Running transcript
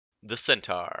The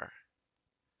Centaur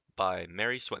by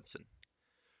Mary Swenson.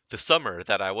 The summer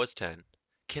that I was 10.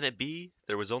 Can it be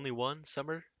there was only one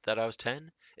summer that I was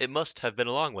 10? It must have been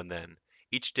a long one then.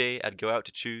 Each day I'd go out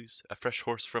to choose a fresh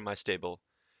horse from my stable,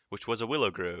 which was a willow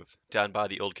grove down by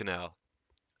the old canal.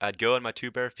 I'd go on my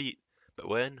 2 bare feet, but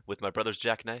when, with my brother's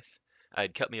jackknife,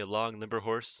 I'd cut me a long limber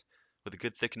horse, with a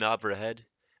good thick knob for a head,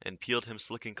 and peeled him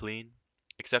slick and clean,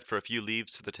 except for a few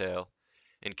leaves for the tail,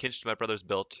 and cinched my brother's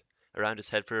belt around his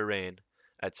head for a rein,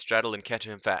 I'd straddle and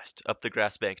canter him fast up the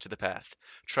grass bank to the path,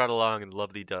 trot along in the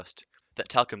lovely dust that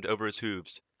talcumed over his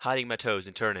hooves, hiding my toes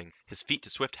and turning his feet to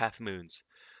swift half moons.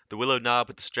 The willow knob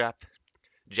with the strap,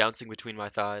 jouncing between my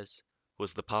thighs,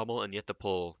 was the pommel and yet the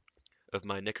pole of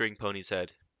my nickering pony's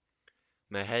head.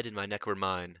 My head and my neck were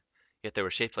mine, yet they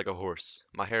were shaped like a horse.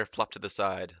 My hair flopped to the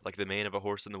side, like the mane of a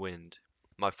horse in the wind.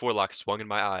 My forelock swung in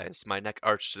my eyes, my neck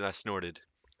arched and I snorted.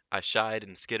 I shied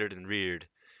and skittered and reared,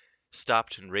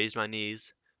 stopped and raised my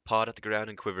knees, pawed at the ground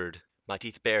and quivered. My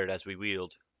teeth bared as we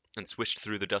wheeled, and swished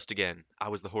through the dust again. I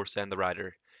was the horse and the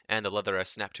rider, and the leather I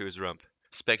snapped to his rump,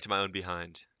 spanked my own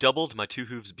behind. Doubled, my 2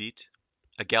 hoofs beat,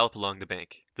 a gallop along the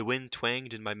bank. The wind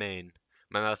twanged in my mane,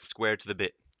 my mouth squared to the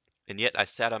bit, and yet I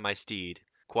sat on my steed,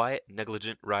 quiet,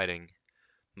 negligent riding,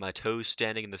 my toes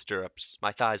standing in the stirrups,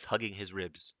 my thighs hugging his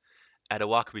ribs. At a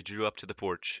walk we drew up to the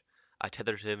porch. I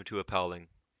tethered him to a paling.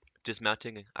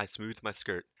 Dismounting, I smoothed my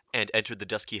skirt, and entered the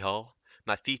dusky hall.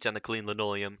 My feet on the clean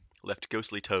linoleum left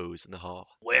ghostly toes in the hall.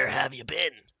 "Where have you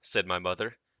been?" said my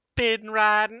mother. "Been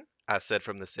riding," I said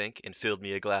from the sink, and filled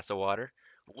me a glass of water.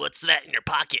 "What's that in your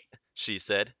pocket?" she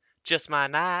said. "Just my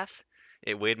knife."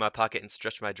 It weighed my pocket and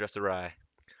stretched my dress awry.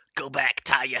 "Go back,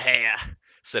 tie your hair,"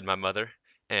 said my mother,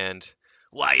 and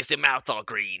 "Why is your mouth all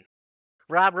green?"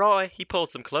 "Rob Roy, he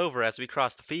pulled some clover as we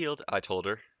crossed the field," I told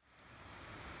her.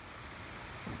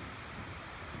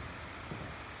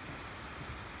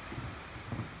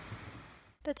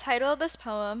 The title of this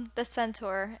poem, The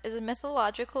Centaur, is a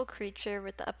mythological creature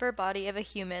with the upper body of a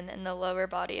human and the lower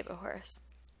body of a horse.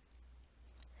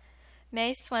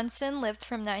 May Swenson lived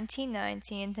from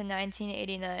 1919 to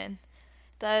 1989.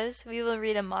 Thus, we will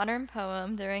read a modern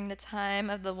poem during the time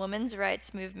of the women's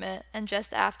rights movement and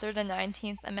just after the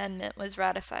 19th Amendment was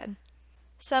ratified.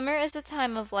 Summer is a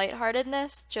time of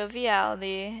lightheartedness,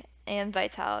 joviality, and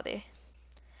vitality.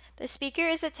 The speaker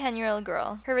is a 10-year-old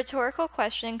girl. Her rhetorical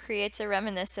question creates a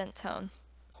reminiscent tone.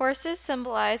 Horses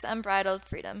symbolize unbridled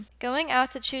freedom. Going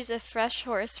out to choose a fresh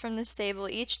horse from the stable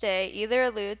each day either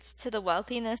alludes to the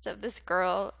wealthiness of this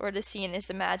girl or the scene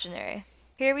is imaginary.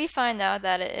 Here we find out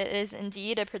that it is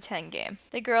indeed a pretend game.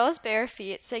 The girl's bare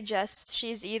feet suggests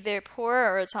she's either poor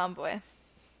or a tomboy.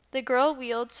 The girl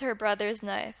wields her brother's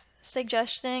knife,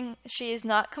 suggesting she is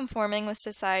not conforming with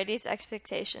society's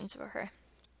expectations for her.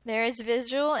 There is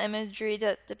visual imagery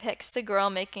that depicts the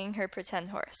girl making her pretend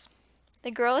horse.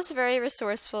 The girl is very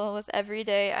resourceful with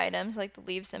everyday items like the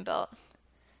leaves and belt.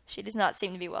 She does not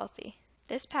seem to be wealthy.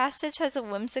 This passage has a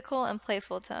whimsical and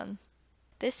playful tone.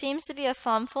 This seems to be a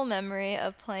fondful memory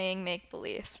of playing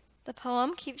make-believe. The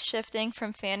poem keeps shifting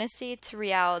from fantasy to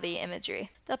reality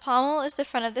imagery. The pommel is the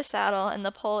front of the saddle and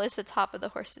the pole is the top of the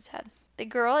horse's head. The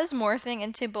girl is morphing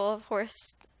into both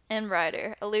horse and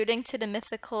rider, alluding to the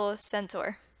mythical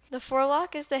Centaur. The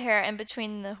forelock is the hair in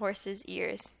between the horse's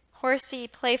ears. Horsey,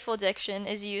 playful diction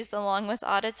is used along with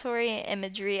auditory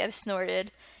imagery of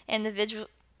snorted and the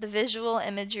visual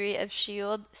imagery of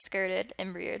shield, skirted,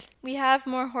 and reared. We have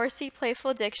more horsey,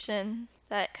 playful diction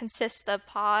that consists of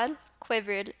pawed,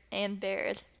 quivered, and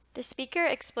bared. The speaker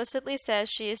explicitly says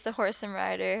she is the horse and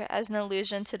rider as an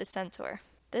allusion to the centaur.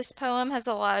 This poem has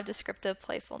a lot of descriptive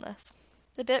playfulness.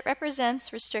 The bit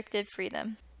represents restricted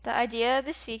freedom. The idea of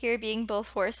the speaker being both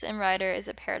horse and rider is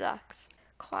a paradox.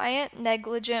 Quiet,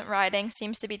 negligent riding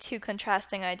seems to be two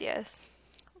contrasting ideas.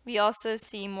 We also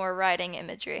see more riding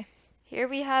imagery. Here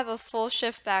we have a full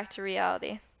shift back to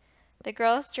reality. The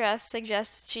girl's dress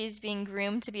suggests she's being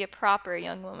groomed to be a proper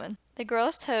young woman. The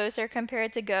girl's toes are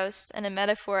compared to ghosts and a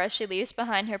metaphor as she leaves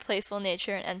behind her playful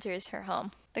nature and enters her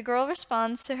home. The girl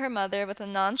responds to her mother with a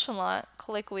nonchalant,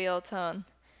 colloquial tone.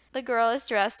 The girl is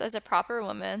dressed as a proper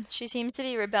woman. She seems to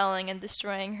be rebelling and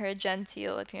destroying her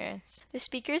genteel appearance. The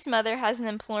speaker's mother has an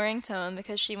imploring tone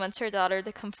because she wants her daughter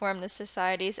to conform to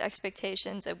society's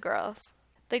expectations of girls.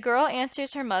 The girl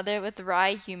answers her mother with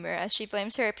wry humor as she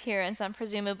blames her appearance on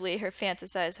presumably her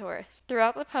fantasized horse.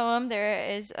 Throughout the poem, there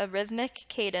is a rhythmic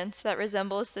cadence that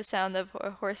resembles the sound of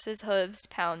a horse's hooves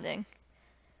pounding.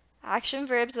 Action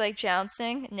verbs like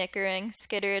jouncing, nickering,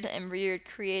 skittered, and reared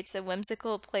creates a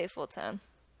whimsical, playful tone.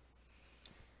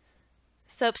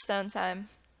 Soapstone time.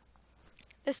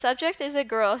 The subject is a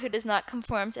girl who does not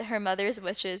conform to her mother's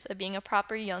wishes of being a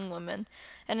proper young woman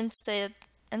and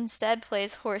instead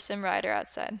plays horse and rider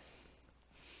outside.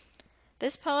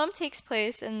 This poem takes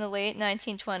place in the late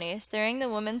 1920s during the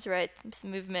women's rights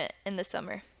movement in the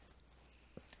summer.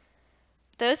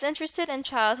 Those interested in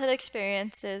childhood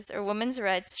experiences or women's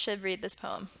rights should read this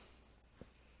poem.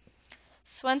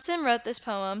 Swenson wrote this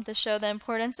poem to show the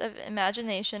importance of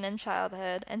imagination in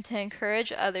childhood and to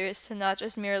encourage others to not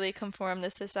just merely conform to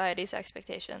society's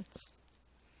expectations.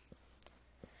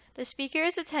 The speaker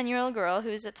is a 10-year-old girl who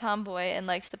is a tomboy and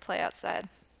likes to play outside.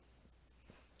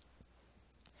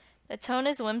 The tone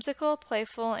is whimsical,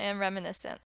 playful, and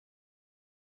reminiscent.